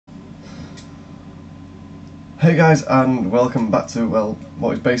Hey guys, and welcome back to, well,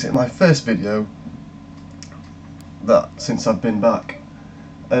 what is basically my first video since I've been back.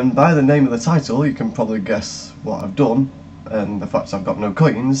 And by the name of the title you can probably guess what I've done, and the fact I've got no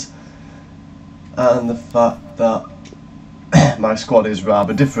coins, and the fact that my squad is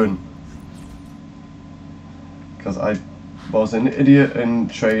rather different. Because I was an idiot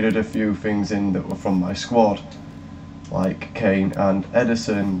and traded a few things in that were from my squad, like Kane and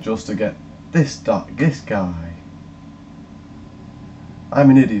Edison, just to get this guy. I'm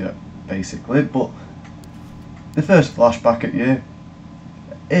an idiot, basically, but the first flashback at you,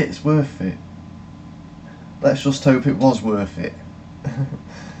 it's worth it. Let's just hope it was worth it.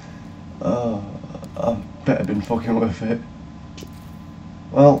 Oh, I bet have been fucking worth it.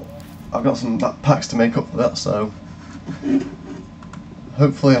 Well, I've got some packs to make up for that, so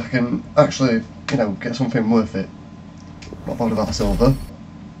hopefully I can actually, get something worth it. Not bothered about silver.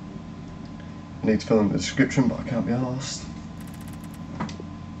 I need to fill in the description, but I can't be arsed.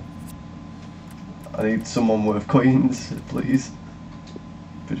 I need someone worth coins, please.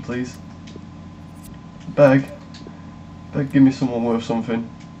 Pretty please. Beg, give me someone worth something.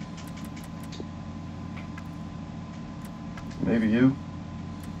 Maybe you.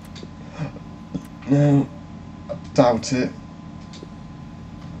 No, I doubt it.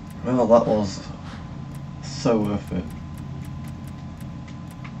 Well, that was so worth it.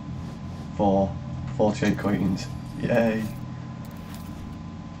 For 48 coins. Yay.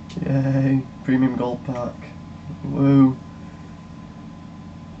 Yay. Premium gold pack. Woo.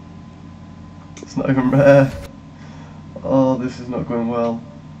 It's not even rare. Oh, this is not going well.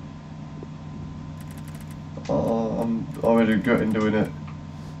 Oh, I'm already regretting doing it.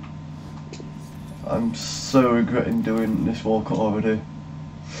 I'm so regretting doing this Walcott already.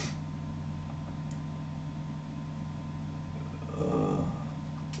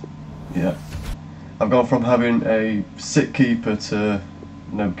 Yeah. I've gone from having a sick keeper to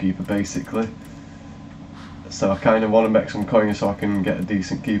no keeper, basically. So I kind of want to make some coins so I can get a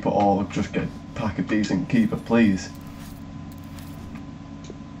decent keeper, or just get a pack of decent keeper, please.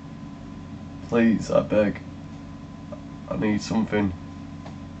 Please, I beg. I need something.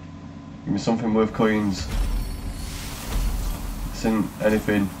 Give me something worth coins. This isn't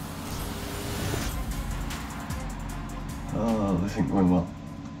anything. Oh, this ain't going well.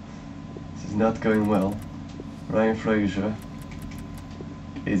 This is not going well. Ryan Fraser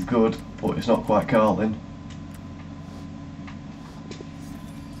is good, but it's not quite Carlin.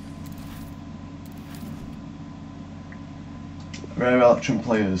 Rare action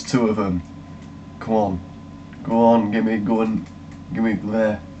players, 2 of them. Come on, go on, give me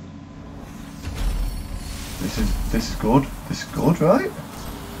there. This is good. This is good, right?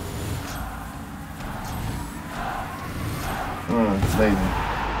 Maybe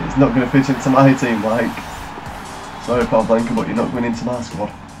it's not going to fit into my team. Like, sorry, Pavlenka, but you're not going into my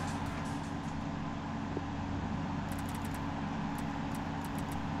squad.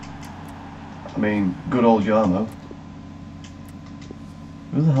 I mean, good old Yarmo.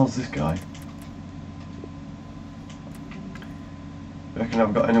 Who the hell's this guy? Reckon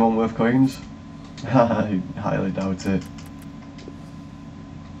I've got anyone worth coins? I highly doubt it.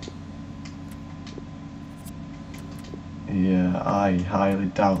 Yeah, I highly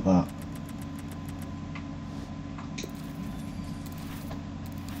doubt that.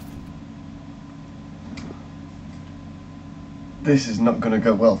 This is not going to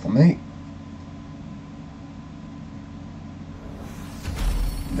go well for me.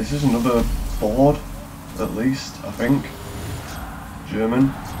 This is another board, at least, I think.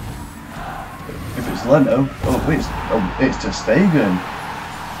 German. If it's Leno, it's just Stegen.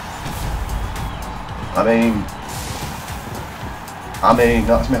 I mean,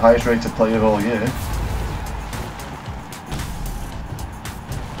 that's my highest rated player all year.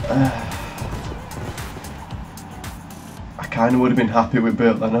 I kind of would have been happy with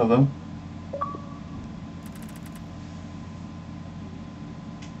Bert Leno though.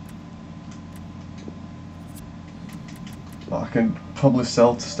 But I can probably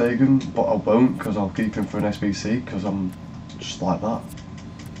sell to Stegen, but I won't because I'll keep him for an SBC because I'm just like that.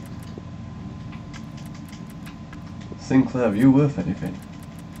 Sinclair, are you worth anything?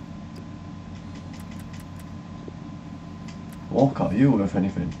 Walcott, are you worth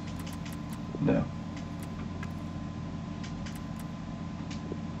anything? No.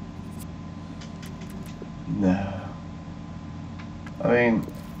 No. I mean,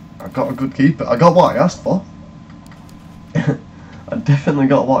 I got a good keeper. I got what I asked for. I definitely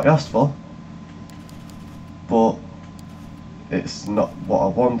got what I asked for. But it's not what I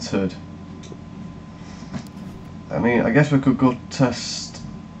wanted. I mean, I guess we could go test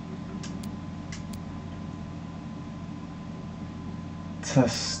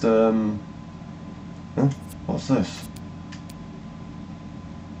test, what's this?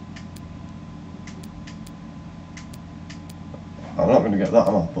 I'm not going to get that,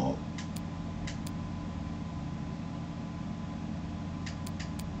 am I? But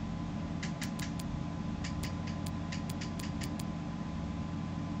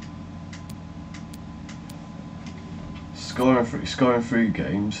scoring 3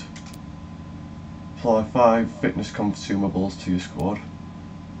 games. Apply 5 fitness consumables to your squad.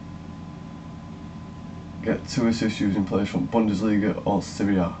 Get 2 assists using players from Bundesliga or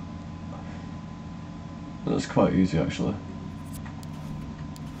Serie A. That's quite easy actually.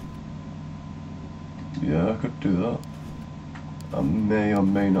 Yeah, I could do that. I may or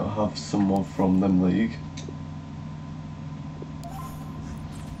may not have someone from them league.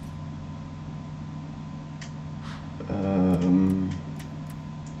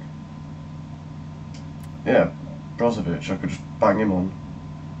 Yeah, Brozovic, I could just bang him on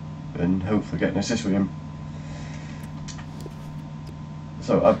and hopefully get an assist with him.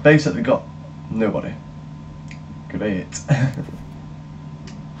 So I've basically got nobody. Great. I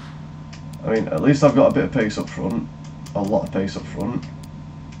mean, at least I've got a bit of pace up front. A lot of pace up front.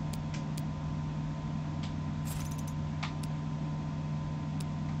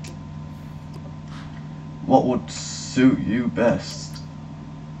 What would suit you best?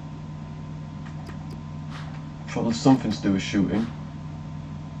 Probably something to do with shooting.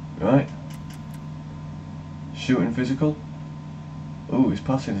 Right? Shooting physical? Ooh, his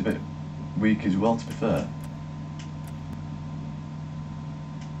passing is a bit weak as well, to be fair.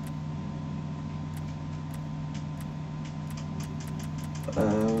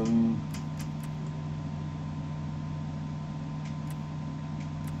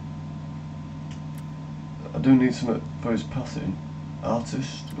 I do need something for his passing.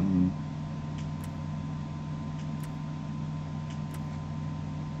 Artist and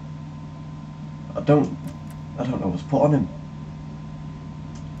I don't know what's put on him.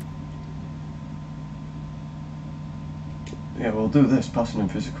 Yeah, we'll do this, passing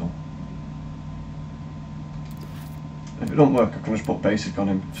and physical. If it don't work, I can just put basic on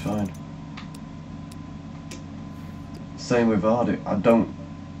him, it's fine. Same with Vardy,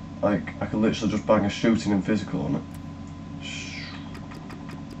 I can literally just bang a shooting and physical on it.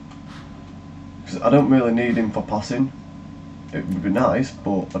 Because I don't really need him for passing. It would be nice,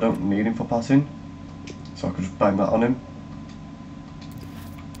 but I don't need him for passing. So I could just bang that on him.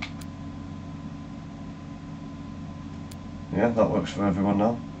 Yeah, that works for everyone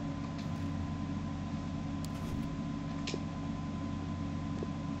now.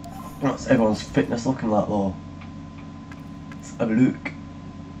 What's everyone's fitness looking like though? Let's have a look.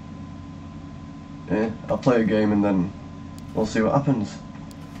 Yeah, I'll play a game and then we'll see what happens.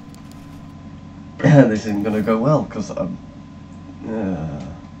 This isn't going to go well because I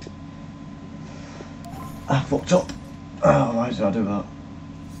fucked up. Oh, why did I do that?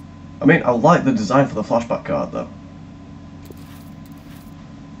 I mean, I like the design for the flashback card though.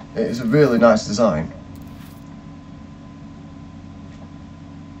 It is a really nice design.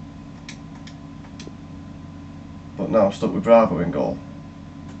 But now I'm stuck with Bravo in goal.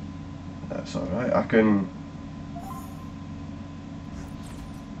 That's alright, I can...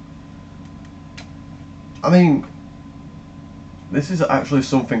 I mean, this is actually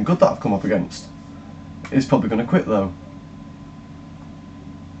something good that I've come up against. He's probably going to quit though.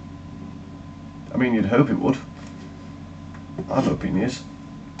 I mean, you'd hope it would. I'm hoping he is.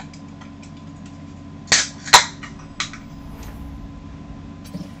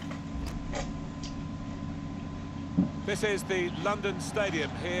 This is the London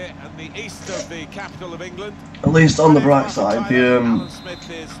Stadium here in the east of the capital of England. At least on the bright side,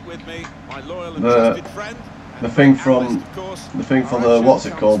 the thing for the what's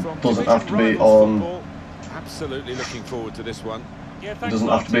it called doesn't have to be on. Absolutely looking forward to this one. Yeah, it doesn't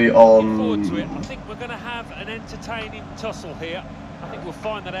have to be on. I think we're going to have an entertaining tussle here. I think we'll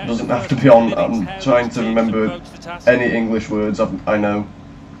find that out. Doesn't have to be on. I'm trying to remember any English words I know.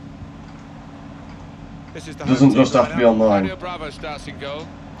 Doesn't just have to be online. Bravo starts in goal.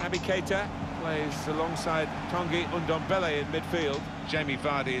 Naby Keita plays alongside Tanguy Ndombele in midfield. Jamie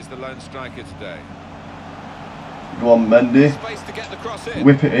Vardy is the lone striker today. Go on, Mendy. Space to get the cross in.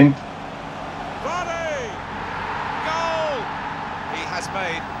 Whip it in. Vardy! Goal! He has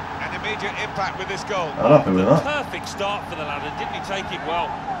made an immediate impact with this goal. I'm happy with that. Perfect start for the lad, and didn't he take it well?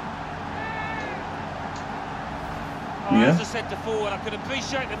 Yeah. As I said before, I could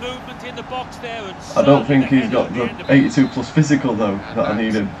appreciate the movement in the box there. And I don't think he's got the 82 plus physical though that I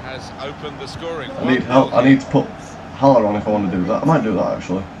needed. Has opened the scoring. I need to put Haller on if I want to do that. I might do that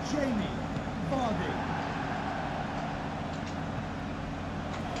actually.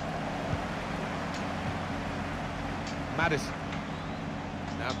 Madison.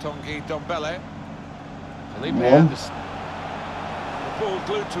 Now Tanguy Ndombele. Felipe One. Anderson. The ball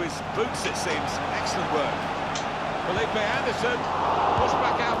glued to his boots, it seems. Excellent work. Felipe Anderson pushed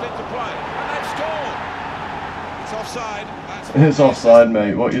back out into play, and they've scored. It's offside. It's offside,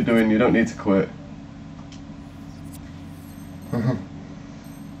 mate. What you're doing, you don't need to quit.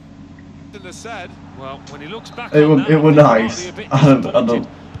 Said. Well, when he looks back It on were- that, it were I think he might nice. be a bit I don't- disappointed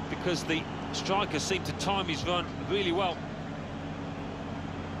because the striker seemed to time his run really well.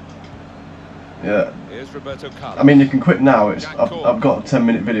 Yeah. Here's Roberto Carlos. I mean, you can quit now. I've got a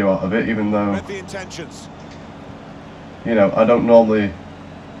 10-minute video out of it, even though, Read the intentions. you know, I do normally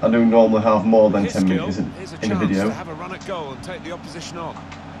have more than His 10 skill, minutes here's a in a chance video. to have a run at goal and take the opposition on.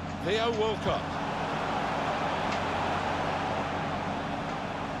 Theo Walcott.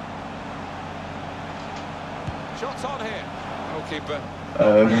 Shots on here. Goalkeeper.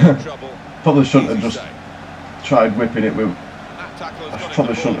 In trouble. Probably shouldn't have Easy just save. tried whipping it with. That tackle has I got in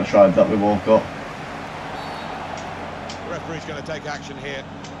probably the shouldn't ball. have tried that with Walcott. The referee's going to take action here.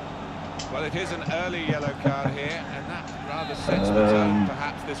 Well, it is an early yellow card here, and that rather sets the tone.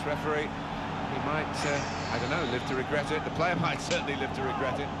 Perhaps this referee, he might, I don't know, live to regret it. The player might certainly live to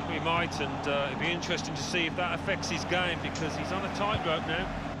regret it. He might, and it'd be interesting to see if that affects his game because he's on a tightrope now.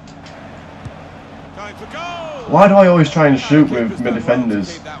 Going for goal! Why do I always try and shoot Keeper's with my done well to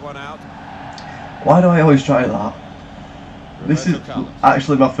defenders? keep that one out. Why do I always try that? This is Roberto Carlos.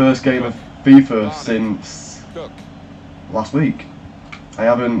 actually my first game of FIFA since Cook. last week. I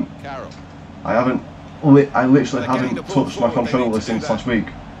Carroll. I literally They're getting haven't the ball touched my forward, they need controller to do since that. last week.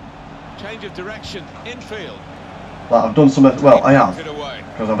 Change of direction, infield. Like, I've done some, well, I have, It away.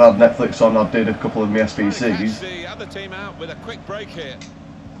 because I've had Netflix on, I did a couple of my Trying to catch SBCs, the other team out with a quick break here.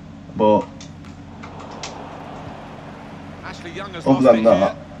 but Ashley Young has other lost than it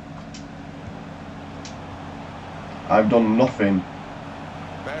that, here. I've done nothing.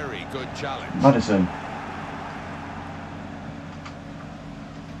 Very good challenge. Madison,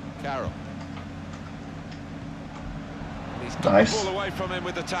 Carroll. And he's got Nice. the ball away from him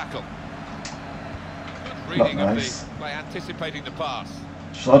with the tackle. Good Not reading of nice. the play, anticipating the pass.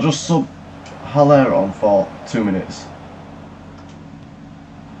 shall I just sub Haller on for 2 minutes?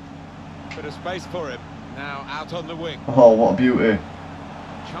 Bit of space for him. Now out on the wing. Oh, what a beauty.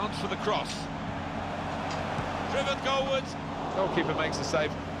 Chance for the cross. Driven goalwards. Goalkeeper makes the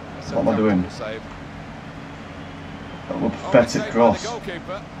save. That's a What am I doing? comfortable Save. That was a Oh, pathetic saved by cross. the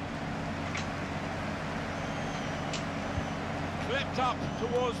goalkeeper. Flipped up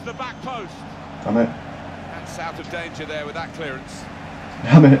towards the back post. Damn it. That's out of danger there with that clearance.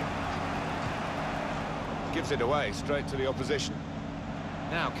 Damn it. Gives it away straight to the opposition.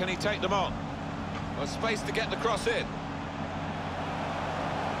 Now, can he take them on? Well, space to get the cross in.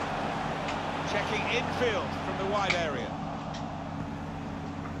 Checking infield from the wide area.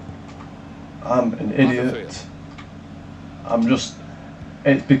 I'm an idiot. I'm just...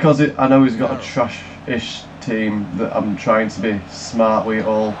 It's because I know he's got a trash-ish team that I'm trying to be smart with it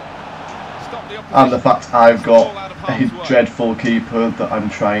all. Stop the opposition. And the fact I've Ball out got of a harm's way. dreadful keeper that I'm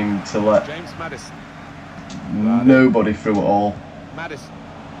trying to let James Madison. nobody through at all. Madison.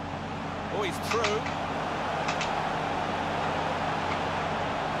 Oh, he's through.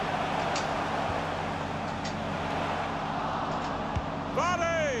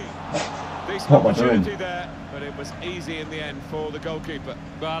 Vardy! Decent What am I doing? opportunity there, but it was easy in the end for the goalkeeper.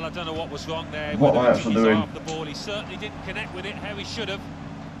 Well, I don't know what was wrong there. What am I Whether actually he's doing? off the ball, he certainly didn't connect with it how he should have.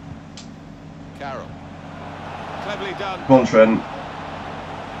 Carroll. Cleverly done. Come on, Trent.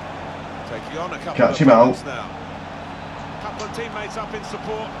 Taking on a couple Catch of him out. opponents now. Couple of teammates up in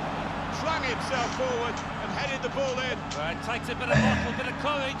support. Flung himself forward and headed the ball in. Well, it takes a bit of muscle, a bit of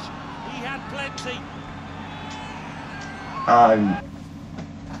courage. He had plenty. I'm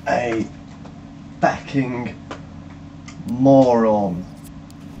a backing moron.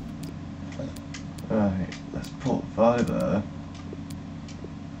 Right, let's put Vardy there.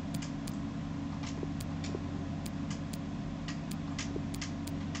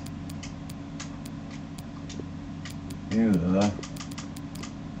 You there.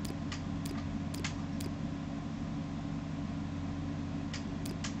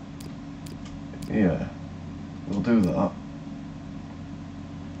 Yeah, we'll do that.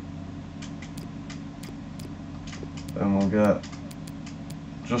 And we'll get,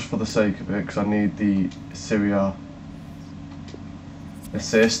 just for the sake of it, because I need the Syria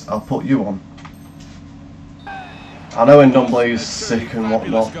assist, I'll put you on. I know Ndombele's sick and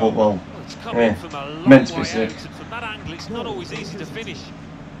whatnot, but well, It's coming yeah, from a long meant to be way sick. out, and from that angle, it's not always easy to finish.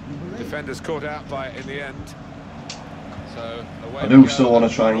 Defenders caught out by it in the end. So away I we do go. still want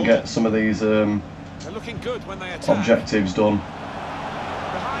to try and get some of these They're looking good when they attack. Objectives done.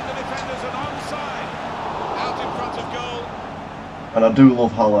 Behind the defenders and onside. Out in front of goal. And I do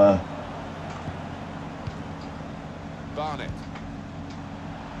love how Barnett.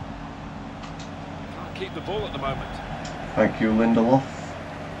 Can't keep the ball at the moment. thank you, Lindelof.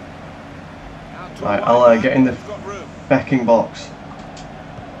 Out to Right, a I'll wide get in the man. They've got room. becking box.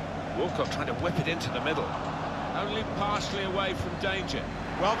 Walcott trying to whip it into the middle. Only partially away from danger.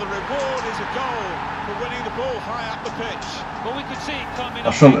 Well, the reward is a goal for winning the ball high up the pitch. Well, we could see it coming.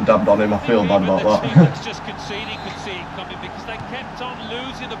 I shouldn't have dabbed on him, I feel bad about The team that. that's just conceding could see it coming because they kept on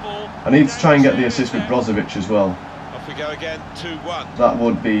losing the ball. I need to try and get the assist with Brozovic as well. Off we go again, 2-1. That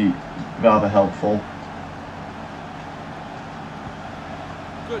would be rather helpful.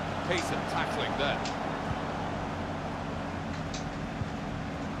 Good piece of tackling there.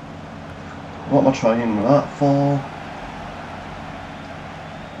 What am I trying with that for?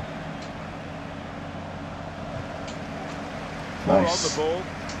 Nice. On the ball.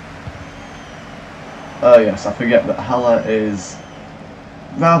 Oh yes, I forget that Haller is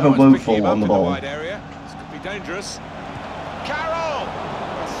rather No one's woeful picking him up on the in ball. wide area. This could be dangerous. Carroll!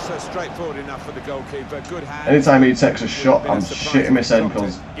 That's straightforward enough for the goalkeeper. Good hand. Anytime he takes a shot, I'm shitting myself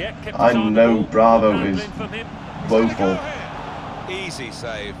because I know Bravo is woeful. Easy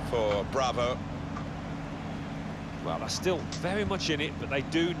save for Bravo. Well, they're still very much in it, but they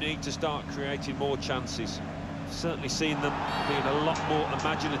do need to start creating more chances. I've certainly seen them being a lot more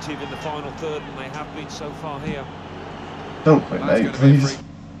imaginative in the final third than they have been so far here. Don't click That's mate, gonna be a please.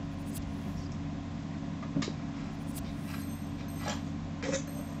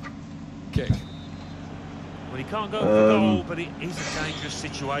 Kick. Well, he can't go for goal, but it is a dangerous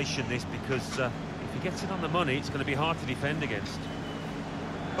situation, this, because if he gets it on the money, it's going to be hard to defend against.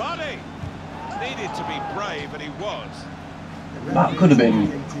 Body needed to be brave, and he was. That could have been.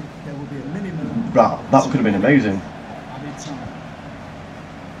 That could have been amazing.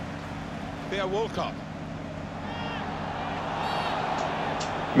 Theo Walcott.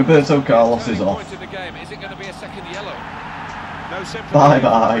 Roberto Carlos is Turning off. point in the game. Is it going to be a second yellow? No sympathy Bye for the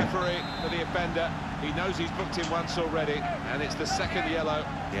bye. referee, for the offender. He knows he's booked him once already, and it's the second yellow.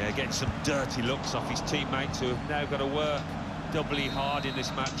 Yeah, getting some dirty looks off his teammates who have now got to work doubly hard in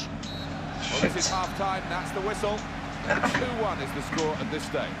this match. Well, this is half-time, that's the whistle. 2-1 is the score at this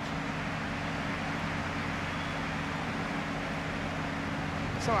stage.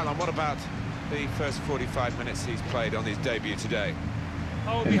 So, Alan, what about the first 45 minutes he's played on his debut today?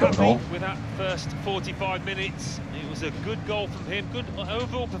 I would He be got a happy goal. with that first 45 minutes. It was a good goal from him, good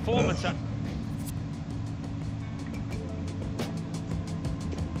overall performance.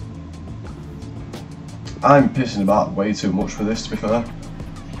 I'm pissing about way too much for this, to be fair.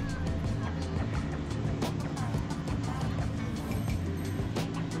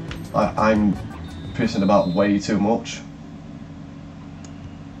 I'm pissing about way too much.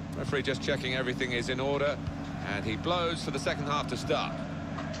 Referee just checking everything is in order, and he blows for the second half to start.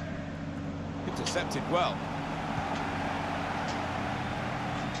 Intercepted well.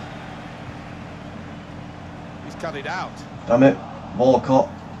 He's cut it out. Damn it, Walcott.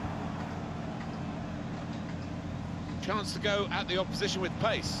 Chance to go at the opposition with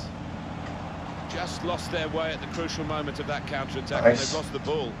pace. Just lost their way at the crucial moment of that counter-attack. Nice. And they've lost the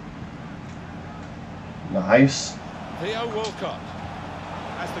ball. Nice. Theo Walcott.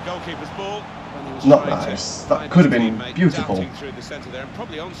 That's the goalkeeper's ball. When he was Not trying to nice. That find could have his been teammate, beautiful. darting through the centre there and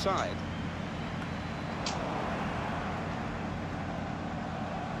probably onside.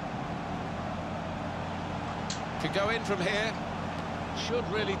 Could go in from here. Should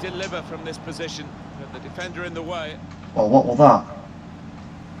really deliver from this position. But the defender in the way. Well, what was that?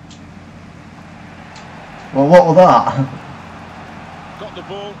 Well, what was that? Got the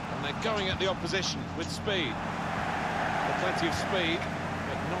ball and they're going at the opposition with speed. Plenty of speed,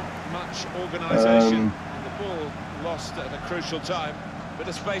 but not much organisation. And the ball lost at a crucial time. Bit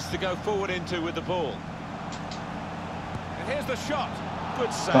of space to go forward into with the ball. And here's the shot.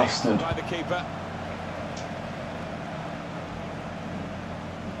 Good save Bastard. by the keeper.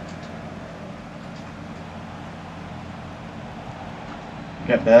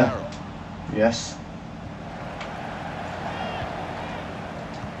 Get there. Carroll. Yes.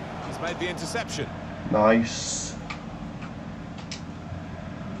 He's made the interception. Nice.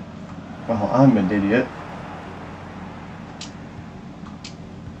 Well, I'm an idiot.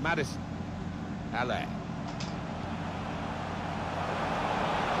 Madison. Ale.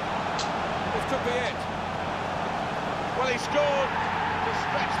 This could be it. Well, he scored to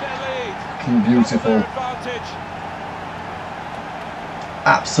stretch their lead. Fucking beautiful. Their advantage.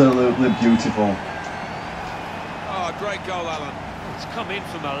 Absolutely beautiful. Oh, great goal, Alan. It's come in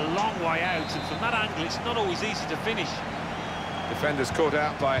from a long way out, and from that angle, it's not always easy to finish. Defenders caught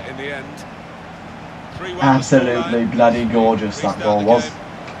out by it in the end. 3-1 Absolutely bloody gorgeous that goal was.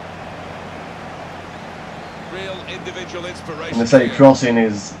 Real individual inspiration. And they say crossing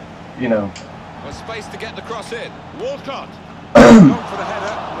is, you know. Well, space to get the cross in. Walcott. Gone for the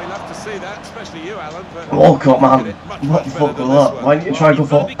header. We love to see that, especially you, Alan. But Walcott, man. What the fuck was that? Why didn't you try to go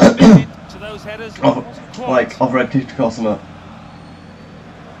for like overhead kick or something?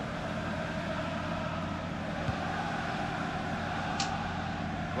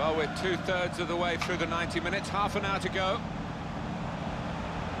 Well, we're 2/3 of the way through the 90 minutes, half an hour to go.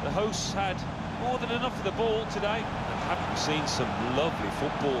 The hosts had more than enough of the ball today, and haven't we seen some lovely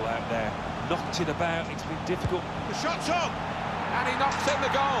football out there? Knocked it about, it's been difficult. The shot's on, and he knocks in the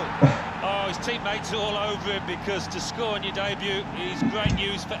goal. Oh, his teammates are all over him, because to score on your debut is great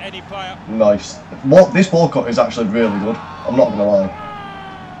news for any player. Nice. This Walcott is actually really good. I'm not gonna lie.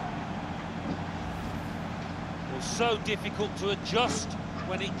 It was so difficult to adjust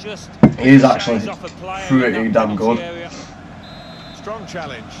when it just. He is actually pretty damn good. Area. Strong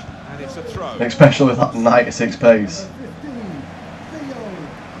challenge, and it's a throw. Especially with that 96 pace.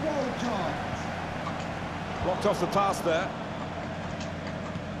 Blocked off the pass there.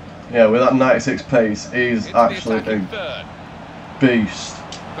 Yeah, with that 96 pace, he's actually a beast.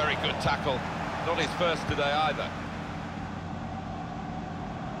 Very good tackle. Not his first today either.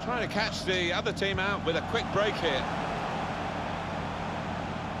 Trying to catch the other team out with a quick break here.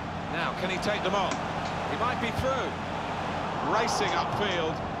 Now, can he take them on? He might be through. Racing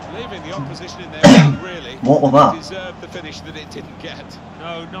upfield, leaving the opposition in their field, really. What was that? It deserved the finish that it didn't get.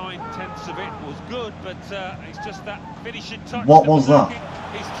 No, 9/10 of it was good, but it's just that finishing touch. What was that?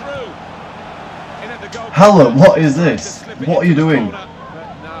 He's through. In at the goal. Helen, what is this? What are you doing? But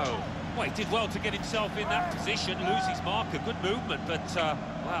no. Well, he did well to get himself in that position, lose his marker, good movement, but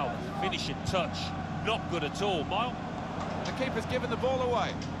wow, finishing touch, not good at all. Mile. The keeper's given the ball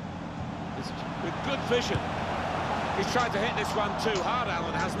away. With good vision. He's tried to hit this one too hard,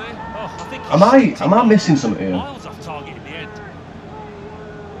 Alan, hasn't he? Oh, I think am I missing something here? Miles off target in the end.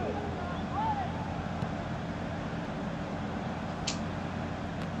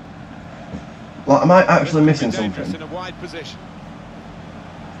 Like, am I actually missing something? In a wide position.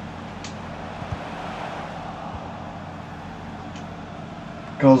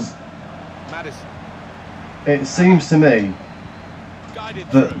 Because Madison. It seems to me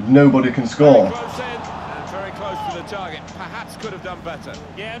that nobody can score. Very close to the target. Perhaps could have done better.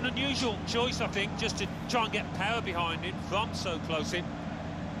 Yeah, an unusual choice, I think, just to try and get power behind it from so close in.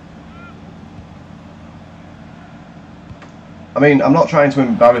 I mean, I'm not trying to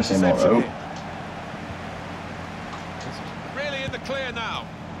embarrass him, Otto. Really in the clear now.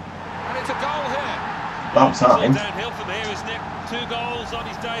 And it's a goal here. About time. Downhill from here, isn't it? 2 goals on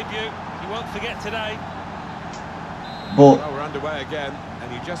his debut. He won't forget today. But well, we're underway again,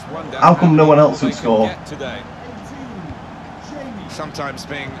 and you just wonder how come no one else would score today? Sometimes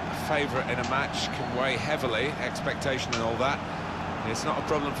being a favourite in a match can weigh heavily, expectation and all that. It's not a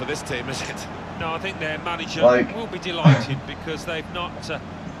problem for this team, is it? No, I think their manager will be delighted because they've not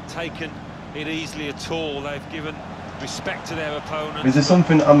taken it easily at all. They've given respect to their opponent. Is there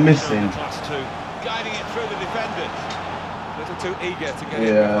something I'm missing? Class 2, guiding it through the defenders. A little too eager to get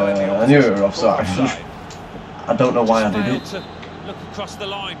it behind the opposition. I knew it was offside. I don't know why I did it. To look across the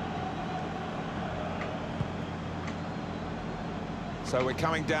line. So we're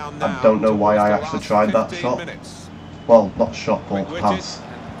coming down now. I don't know why I actually tried that shot. Minutes. Well, not shot, but pass.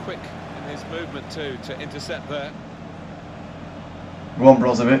 And quick in his movement too to intercept there. Go on,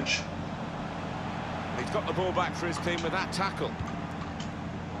 Brozovic. He's got the ball back for his team with that tackle.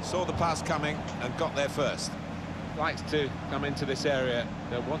 Saw the pass coming and got there first. Likes to come into this area.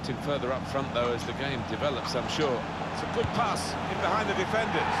 They'll want him further up front though as the game develops, I'm sure. It's a good pass in behind the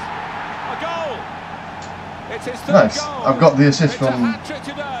defenders. A goal! It's his third goal. I've got the assist from. It's a hat-trick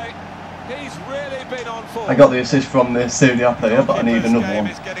today. He's really been on form. I got the assist from the Serie A player, but I need another one.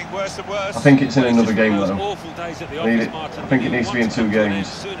 I think it's in another game though. I think it needs to be in 2 games.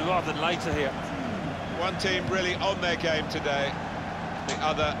 Sooner rather than later here. One team really on their game today, the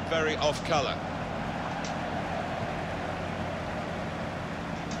other very off colour.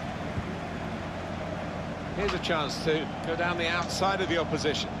 Here's a chance to go down the outside of the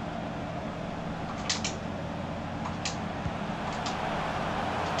opposition.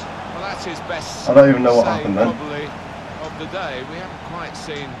 Well, that's his best. I don't even know what happened then. Probably of the day. We haven't quite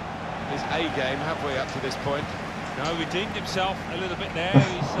seen his A game, have we, up to this point? No, redeemed himself a little bit there.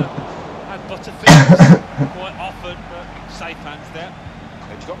 He's had butterflies quite often, but safe hands there.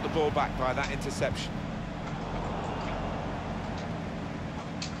 They've got the ball back by that interception.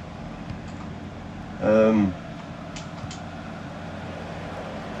 It's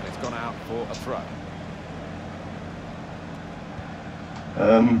gone out for a throw.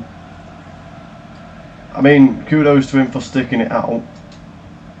 I mean, kudos to him for sticking it out.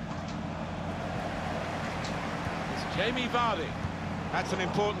 It's Jamie Vardy. That's an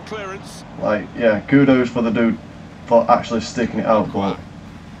important clearance. Like, yeah, kudos for the dude for actually sticking it out, but...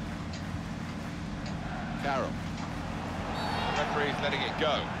 Carroll. The referee's letting it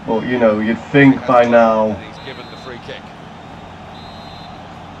go. But, you know, you'd think by now... He's given the free kick.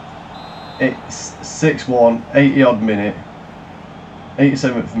 It's 6-1, 80-odd minute,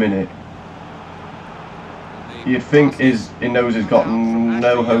 87th minute. You'd think he knows he's got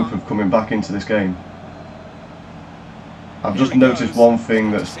no hope of coming back into this game. I've just noticed one thing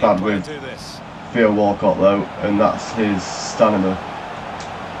that's bad with Theo Walcott though, and that's his stamina.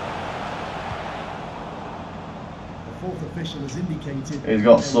 The fourth official has indicated He's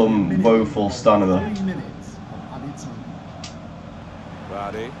got some woeful stamina. 3 minutes of added time.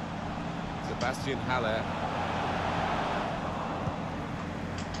 Vardy. Sebastian Haller.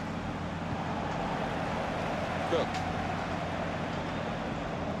 Cook.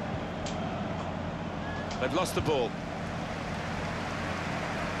 They've lost the ball.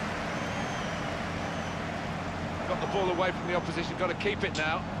 Got the ball away from the opposition, got to keep it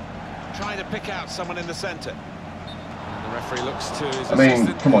now. Trying to pick out someone in the centre. And the referee looks to his assistant. I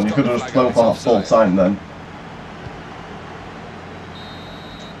mean, come on, you could have just blown past full time then.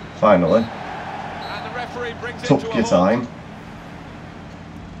 Finally. And the referee brings it Took to a your halt. time.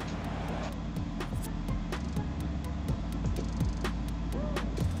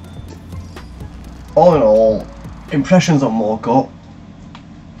 All in all, impressions on Walcott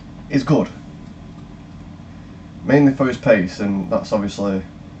is good. Mainly for his pace, and that's obviously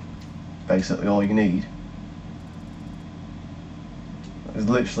basically all you need. It's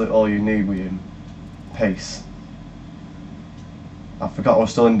literally all you need with him. Pace. I forgot I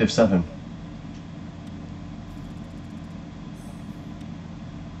was still in Div 7.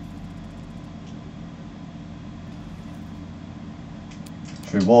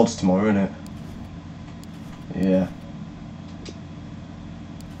 It's rewards tomorrow, isn't it? Yeah.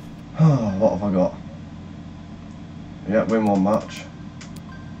 What have I got? Yeah, win one match.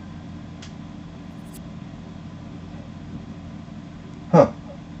 Huh.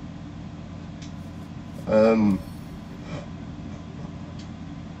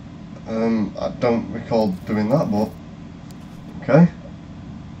 I don't recall doing that, but okay.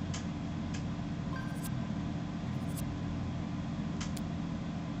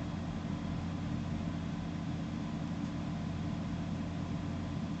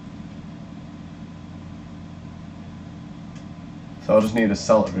 So I just need a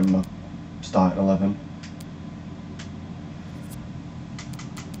Celtic in my starting 11.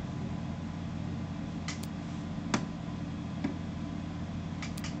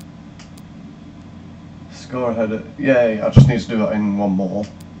 Score ahead of... Yay, I just need to do that in one more.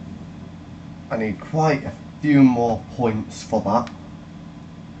 I need quite a few more points for that.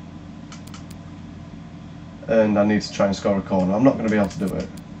 And I need to try and score a corner. I'm not going to be able to do it.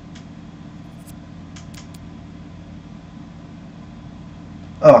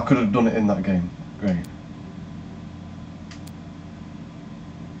 Oh, I could have done it in that game. Great.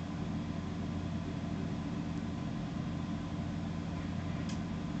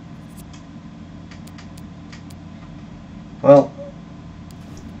 Well,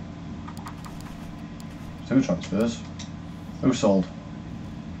 2 transfers. Who sold?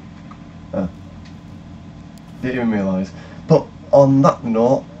 Didn't even realise. But on that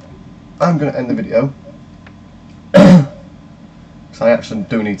note, I'm going to end the video. Because I actually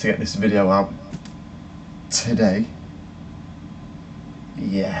do need to get this video out today.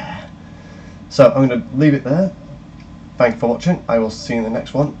 Yeah. So I'm going to leave it there. Thanks for watching. I will see you in the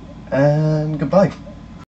next one. And goodbye.